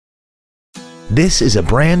This is a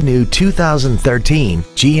brand new 2013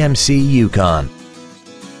 GMC Yukon.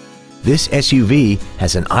 This SUV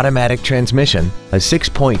has an automatic transmission, a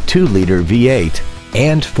 6.2-liter V8,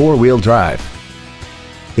 and four-wheel drive.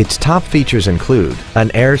 Its top features include an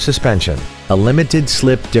air suspension, a limited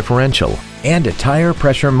slip differential, and a tire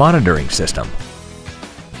pressure monitoring system.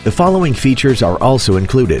 The following features are also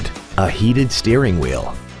included: a heated steering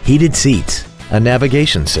wheel, heated seats, a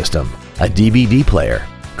navigation system, a DVD player,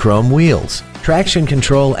 chrome wheels, traction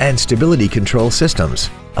control and stability control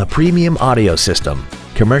systems, a premium audio system,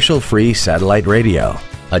 commercial-free satellite radio,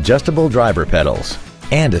 adjustable driver pedals,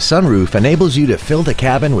 and a sunroof enables you to fill the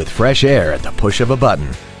cabin with fresh air at the push of a button.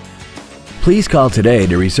 Please call today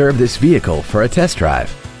to reserve this vehicle for a test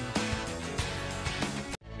drive.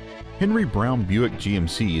 Henry Brown Buick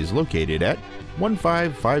GMC is located at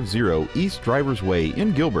 1550 East Drivers Way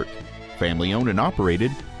in Gilbert. Family owned and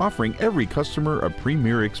operated, offering every customer a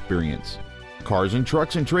premier experience. Cars and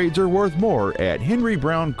trucks and trades are worth more at Henry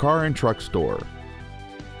Brown Car and Truck Store.